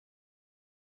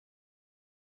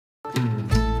Well,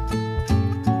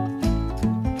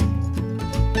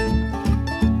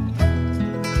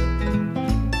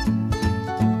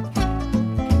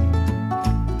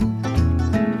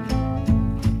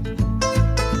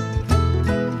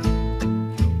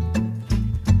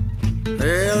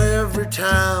 every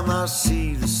time I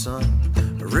see the sun,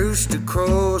 a rooster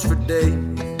crows for days.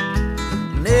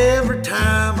 And every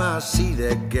time I see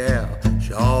that gal,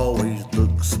 she always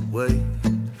looks away.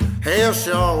 Hell,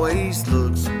 she always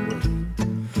looks away.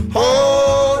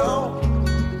 Hold on,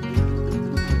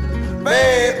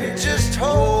 baby, just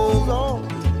hold on.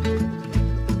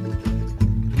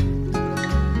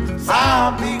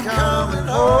 I'll be coming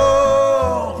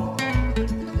home,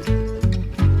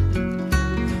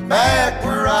 back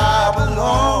where I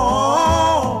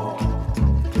belong.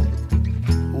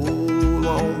 Hold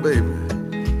on, baby,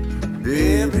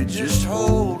 baby, just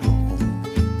hold on.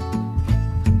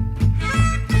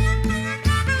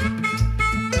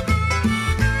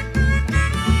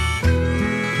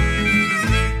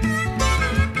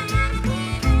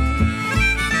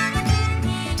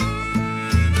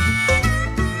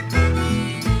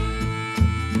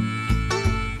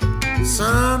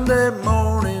 Sunday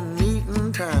morning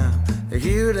meeting time, I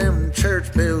hear them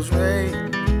church bells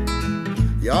ring.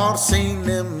 Y'all seen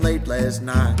them late last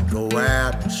night, go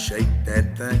out and shake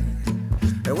that thing.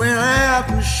 They went out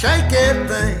and shake that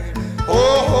thing.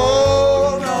 Oh,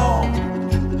 hold on,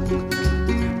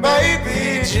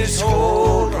 baby, just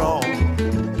hold on.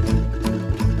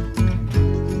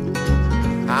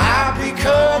 I'll be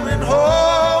coming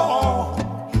home,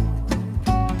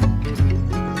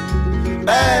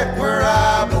 back where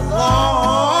I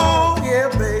belong. Yeah,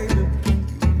 baby,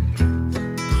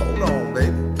 hold on,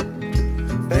 baby,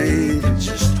 baby,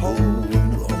 just hold on.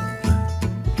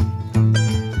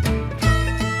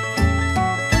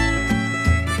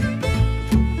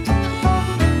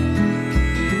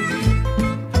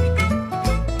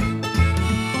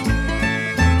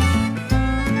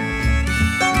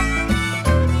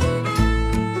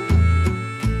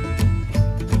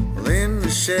 Well, in the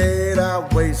shade I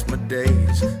waste my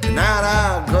days, tonight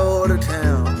I go to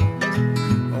town.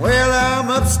 Well, I'm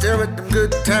upstairs with them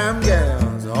good time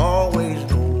gals, always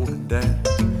going down.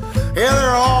 Yeah,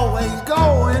 they're always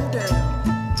going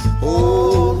down.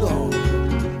 Hold on,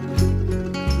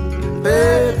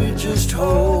 baby, just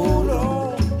hold on.